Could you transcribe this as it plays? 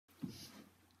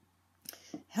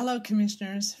Hello,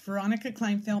 Commissioners. Veronica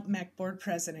Klinefelt, MAC Board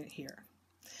President here.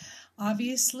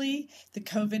 Obviously, the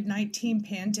COVID-19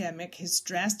 pandemic has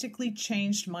drastically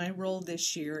changed my role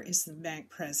this year as the MAC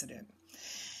President.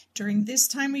 During this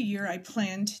time of year, I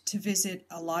planned to visit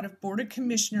a lot of Board of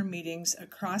Commissioner meetings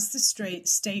across the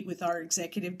state with our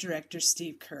Executive Director,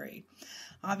 Steve Curry.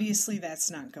 Obviously, that's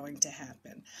not going to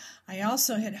happen. I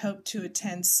also had hoped to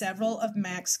attend several of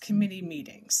MAC's committee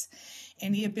meetings.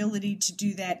 Any ability to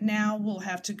do that now will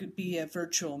have to be a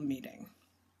virtual meeting.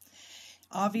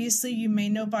 Obviously, you may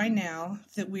know by now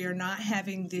that we are not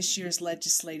having this year's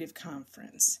legislative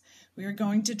conference. We are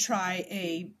going to try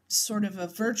a sort of a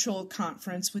virtual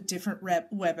conference with different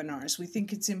webinars. We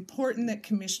think it's important that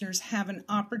commissioners have an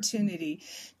opportunity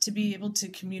to be able to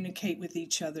communicate with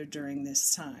each other during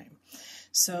this time.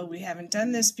 So we haven't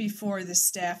done this before. The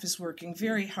staff is working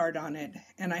very hard on it,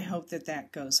 and I hope that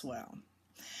that goes well.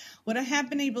 What I have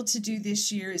been able to do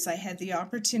this year is I had the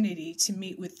opportunity to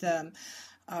meet with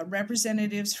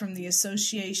representatives from the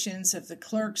associations of the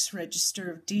clerks, register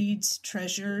of deeds,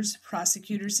 treasurers,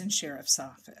 prosecutors, and sheriff's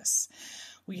office.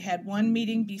 We had one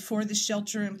meeting before the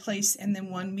shelter in place and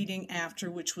then one meeting after,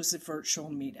 which was a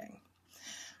virtual meeting.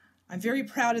 I'm very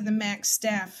proud of the MAC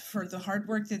staff for the hard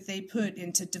work that they put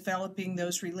into developing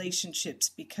those relationships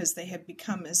because they have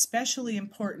become especially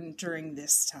important during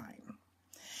this time.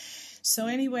 So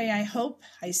anyway, I hope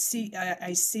I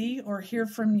see or hear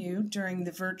from you during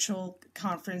the virtual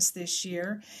conference this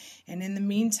year. And in the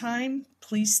meantime,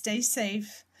 please stay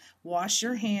safe, wash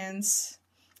your hands,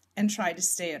 and try to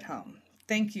stay at home.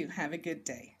 Thank you. Have a good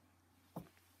day.